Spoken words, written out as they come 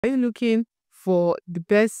Are you looking for the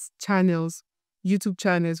best channels, YouTube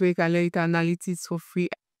channels where you can learn data analytics for free?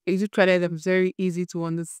 A YouTube channel that is very easy to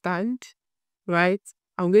understand, right?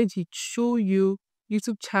 I'm going to show you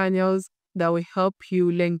YouTube channels that will help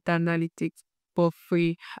you learn data analytics for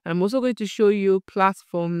free. I'm also going to show you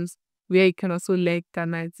platforms where you can also learn data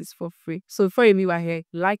analytics for free. So before you move ahead,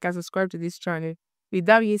 like and subscribe to this channel. With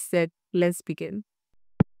that being said, let's begin.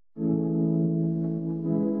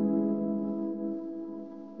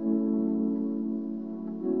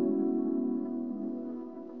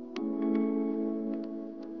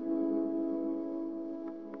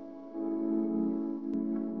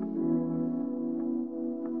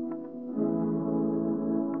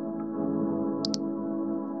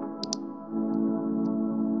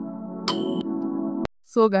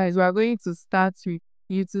 So guys, we are going to start with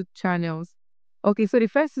YouTube channels. Okay, so the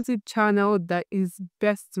first YouTube channel that is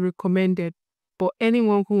best recommended for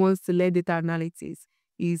anyone who wants to learn data analytics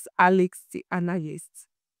is Alex the Analyst.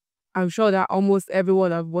 I'm sure that almost everyone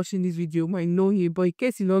that's watching this video might know him, but in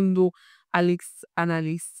case you don't know Alex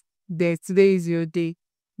Analyst, there today is your day.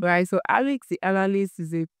 Right, so Alex the Analyst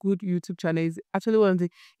is a good YouTube channel. It's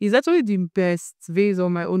actually the best based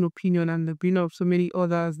on my own opinion and the opinion of so many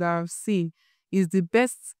others that I've seen. Is the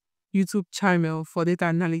best YouTube channel for data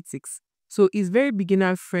analytics. So it's very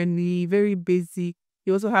beginner friendly, very basic.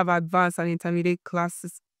 You also have advanced and intermediate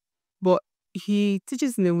classes, but he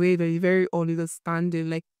teaches in a way that is very understanding.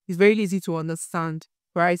 Like it's very easy to understand,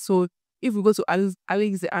 right? So if we go to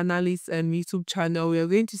Alex the Analyst and YouTube channel, we are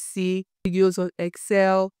going to see videos on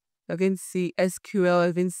Excel, we're going to see SQL,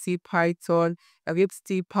 we're going to see Python, we're going to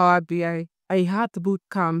see Power BI. I had boot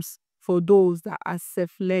camps for those that are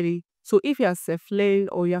self-learning. So if you are self-learning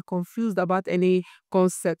or you are confused about any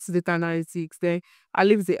concepts, data analytics, then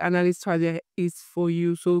Alex the Analyst channel is for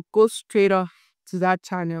you. So go straight up to that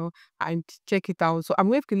channel and check it out. So I'm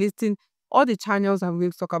going to be listing all the channels I'm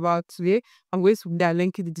going to talk about today. I'm going to put that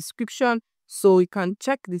link in the description so you can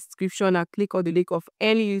check the description and click on the link of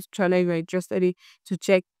any channel you're interested in to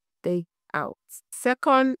check they out.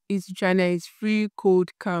 Second is channel is Free Code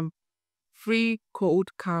Camp. Free Code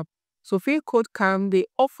Camp. So Free Code Camp, they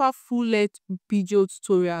offer full-length video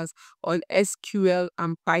tutorials on SQL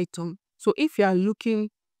and Python. So if you are looking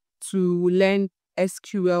to learn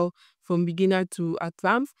SQL from beginner to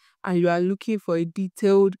advanced and you are looking for a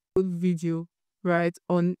detailed video, right,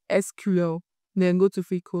 on SQL, then go to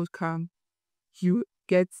Free Code Camp. You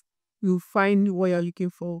get, you find what you're looking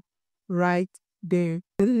for right there.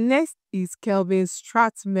 The next is Kelvin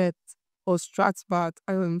Stratmet or Stratbart.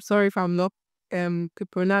 I'm sorry if I'm not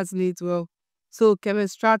pronouncing it well. So Kelvin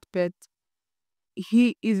Stratbert,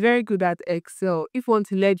 he is very good at Excel. If you want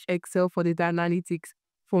to learn Excel for the analytics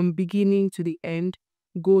from beginning to the end,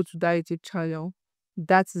 go to that YouTube channel.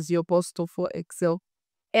 That is your bus stop for Excel.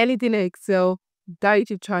 Anything Excel, that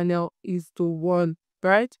YouTube channel is the one,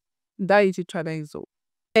 right? That YouTube channel is the one.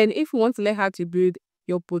 And if you want to learn how to build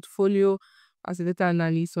your portfolio as a data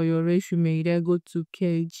analyst or your resume, then go to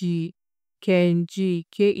Kenjee, Kenjee.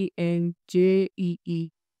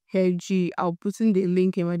 Kenjee. I'll put in the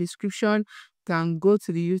link in my description. Can go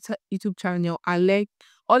to the YouTube channel and learn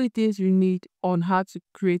all the things you need on how to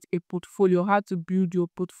create a portfolio, how to build your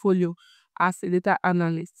portfolio as a data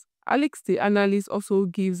analyst. Alex the Analyst also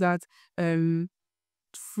gives that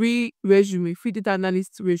free resume, free data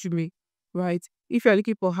analyst resume, right? If you're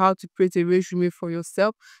looking for how to create a resume for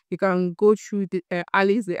yourself, you can go through the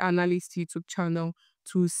Alex the Analyst YouTube channel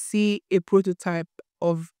to see a prototype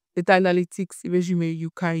of data analytics resume you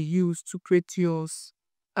can use to create yours.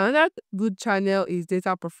 Another good channel is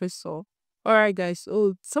Data Professor. Alright guys,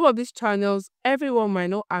 so some of these channels, everyone might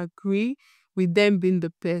not agree with them being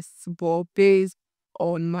the best, but based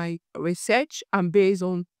on my research and based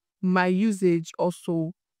on my usage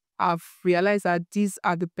also, I've realized that these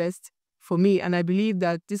are the best for me, and I believe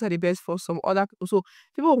that these are the best for some other people. So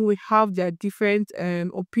people will have their different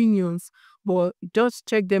opinions, but just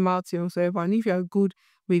check them out yourself, and if you are good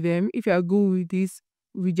with them, if you are good with this,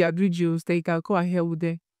 with their videos, then you can go ahead with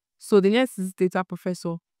them. So the next is Data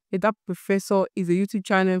Professor. Data Professor is a YouTube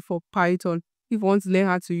channel for Python. If you want to learn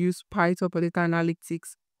how to use Python for data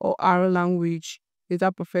analytics or R language,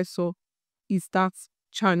 Data Professor is that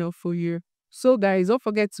channel for you. So guys, don't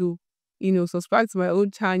forget to, subscribe to my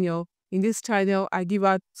own channel. In this channel, I give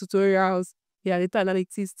out tutorials, data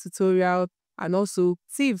analytics tutorial, and also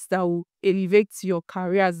tips that will elevate your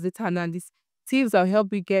career as data analyst. Tips that will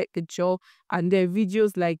help you get a job, and then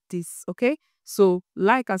videos like this, okay? So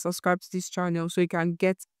like and subscribe to this channel so you can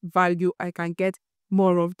get value. I can get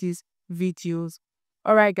more of these videos.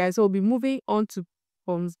 Alright guys, so we'll be moving on to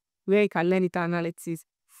forms where you can learn data analytics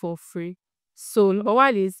for free. So number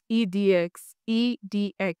one is EDX.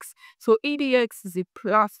 EDX. So EDX is a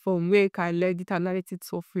platform where you can learn data analytics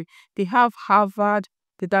for free. They have Harvard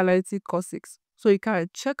data analytics courses. So you can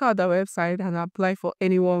check out the website and apply for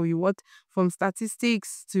anyone you want, from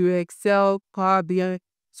statistics to Excel, Power BI,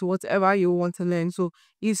 to whatever you want to learn. So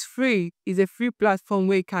it's free. It's a free platform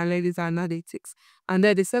where you can learn data analytics. And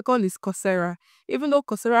then the second is Coursera. Even though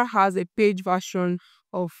Coursera has a paid version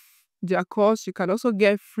of their course, you can also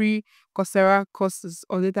get free Coursera courses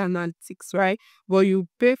on data analytics, right? But you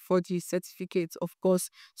pay for the certificate, of course.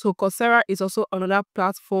 So Coursera is also another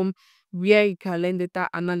platform where you can learn data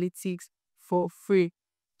analytics for free.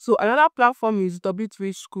 So another platform is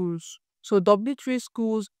W3 Schools. So W3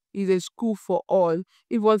 Schools is a school for all. If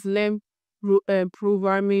you want to learn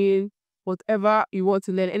programming, whatever you want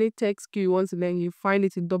to learn, any tech skill you want to learn, you find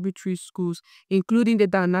it in W3 Schools, including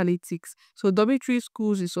data analytics. So W3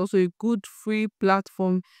 Schools is also a good free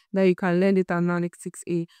platform that you can learn data analytics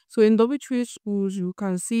in. So in W3 Schools, you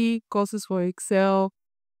can see courses for Excel,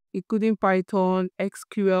 including Python,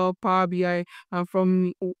 SQL, Power BI, and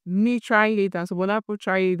from me trying it, and so when I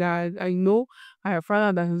try it, I know I have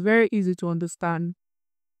found out that it's very easy to understand.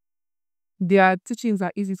 Their teachings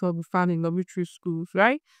are easy to be found in W3 Schools,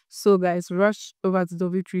 right? So guys, rush over to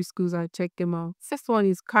W3 Schools and check them out. First one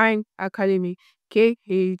is Khan Academy,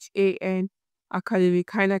 KHAN Academy,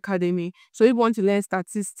 Khan Academy. So if you want to learn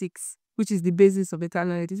statistics, which is the basis of data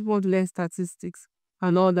analytics, if you want to learn statistics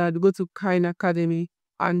and all that, go to Khan Academy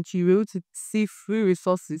and you will be able to see free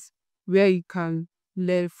resources where you can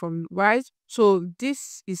learn from, right? So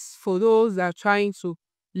this is for those that are trying to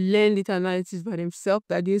learn data analytics by themselves,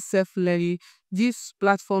 that they self-learning. These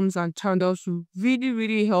platforms and channels will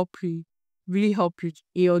really help you in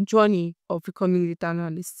your journey of becoming a data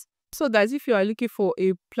analyst. So guys, if you are looking for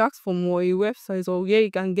a platform or a website or where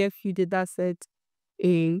you can get few data sets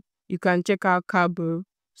in, you can check out Cabo.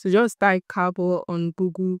 So just type Cabo on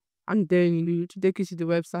Google and then you take you to the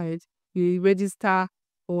website. You register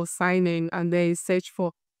or sign in and then you search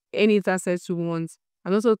for any data sets you want.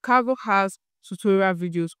 And also Cabo has tutorial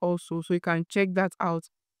videos also, so you can check that out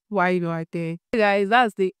while you are there. Hey guys,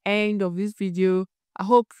 that's the end of this video. I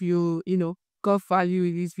hope you got value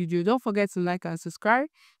in this video. Don't forget to like and subscribe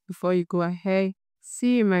before you go ahead.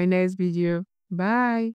 See you in my next video. Bye.